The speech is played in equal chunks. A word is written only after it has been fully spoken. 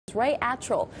Ray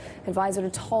Attrill, advisor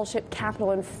to Tallship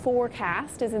Capital and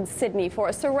Forecast, is in Sydney for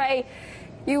us. So Ray,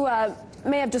 you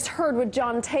may have just heard what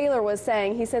John Taylor was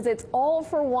saying. He says it's all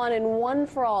for one and one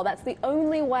for all. That's the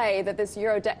only way that this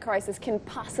euro debt crisis can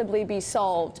possibly be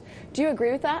solved. Do you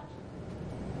agree with that?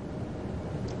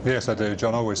 Yes, I do.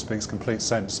 John always speaks complete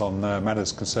sense on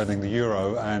matters concerning the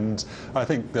euro, and I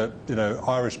think that,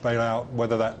 Irish bailout,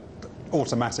 whether that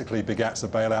automatically begats a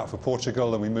bailout for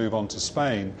Portugal and we move on to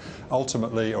Spain,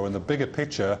 ultimately, or in the bigger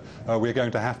picture, we're going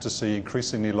to have to see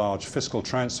increasingly large fiscal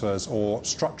transfers or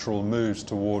structural moves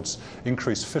towards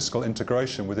increased fiscal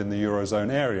integration within the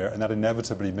Eurozone area, and that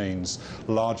inevitably means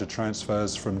larger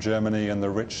transfers from Germany and the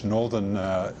rich northern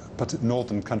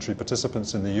country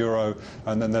participants in the Euro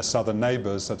and then their southern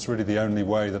neighbours. That's really the only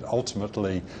way that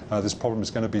ultimately this problem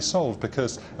is going to be solved,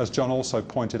 because, as John also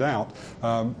pointed out,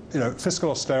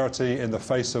 fiscal austerity in the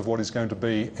face of what is going to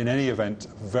be, in any event,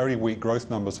 very weak growth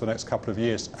numbers for the next couple of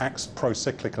years, acts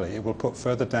pro-cyclically. It will put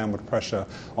further downward pressure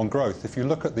on growth. If you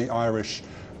look at the Irish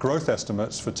growth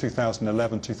estimates for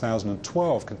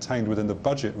 2011-2012 contained within the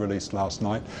budget released last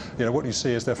night, what you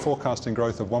see is they're forecasting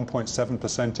growth of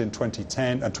 1.7% in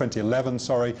 2011,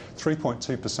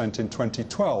 3.2% in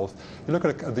 2012. You look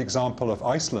at the example of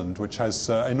Iceland, which has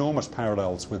enormous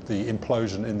parallels with the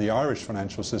implosion in the Irish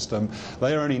financial system.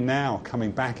 They are only now coming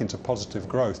back into positive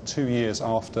growth 2 years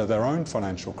after their own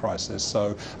financial crisis.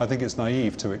 So I think it's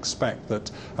naive to expect that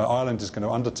Ireland is going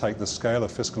to undertake the scale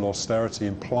of fiscal austerity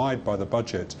implied by the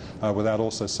budget without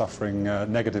also suffering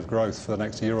negative growth for the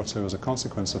next year or two as a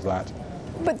consequence of that.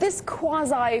 But this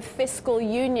quasi-fiscal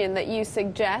union that you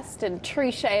suggest, and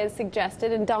Trichet has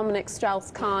suggested, and Dominic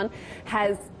Strauss-Kahn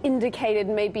has indicated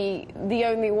may be the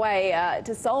only way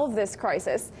to solve this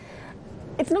crisis,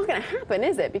 it's not going to happen,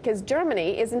 is it? Because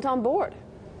Germany isn't on board.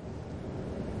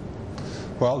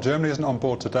 Well, Germany isn't on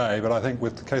board today, but I think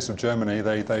with the case of Germany,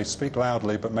 they speak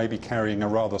loudly but maybe carrying a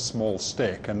rather small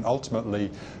stick. And ultimately,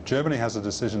 Germany has a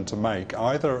decision to make.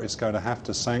 Either it's going to have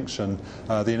to sanction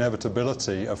the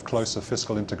inevitability of closer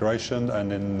fiscal integration,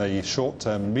 and in the short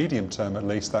term, medium term at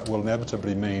least, that will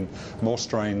inevitably mean more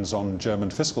strains on German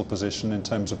fiscal position in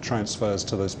terms of transfers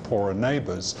to those poorer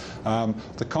neighbours.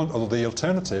 The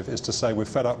alternative is to say, we're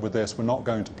fed up with this, we're not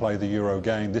going to play the Euro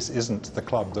game, this isn't the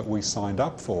club that we signed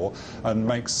up for,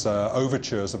 and makes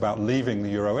overtures about leaving the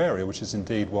euro area, which is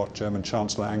indeed what German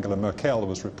Chancellor Angela Merkel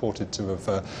was reported to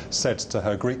have said to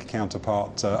her Greek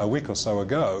counterpart a week or so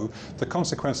ago. The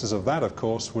consequences of that, of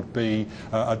course, would be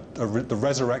the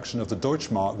resurrection of the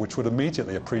Deutschmark, which would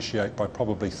immediately appreciate by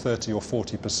probably 30 or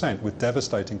 40%, with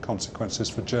devastating consequences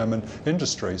for German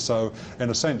industry. So, in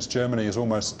a sense, Germany is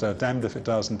almost damned if it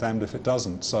does and damned if it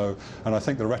doesn't. So, and I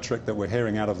think the rhetoric that we're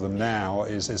hearing out of them now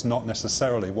is not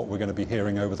necessarily what we're going to be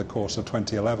hearing over the course of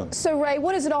 2011. So, Ray,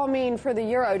 what does it all mean for the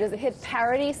euro? Does it hit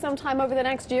parity sometime over the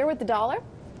next year with the dollar?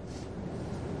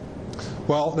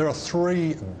 Well, there are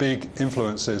three big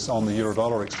influences on the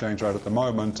euro-dollar exchange rate at the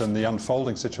moment, and the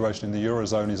unfolding situation in the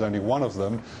Eurozone is only one of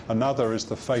them. Another is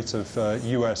the fate of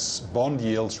US bond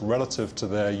yields relative to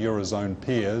their Eurozone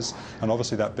peers, and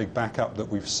obviously that big backup that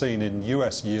we've seen in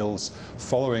US yields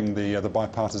following the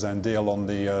bipartisan deal on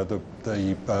the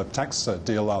tax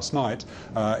deal last night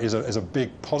is a big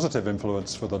positive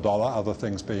influence for the dollar, other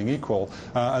things being equal.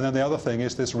 And then the other thing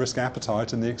is this risk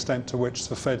appetite and the extent to which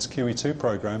the Fed's QE2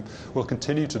 program will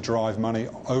continue to drive money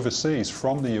overseas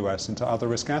from the US into other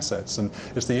risk assets. And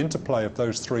it's the interplay of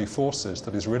those three forces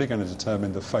that is really going to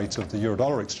determine the fate of the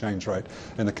euro-dollar exchange rate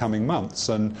in the coming months.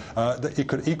 And it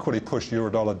could equally push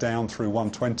euro-dollar down through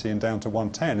 120 and down to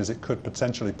 110, as it could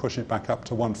potentially push it back up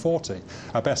to 140.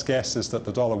 Our best guess is that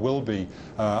the dollar will be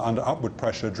under upward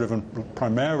pressure, driven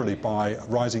primarily by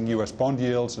rising US bond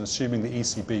yields, and assuming the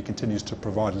ECB continues to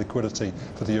provide liquidity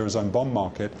for the Eurozone bond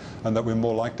market, and that we're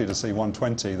more likely to see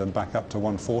 120 than back up to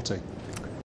 140.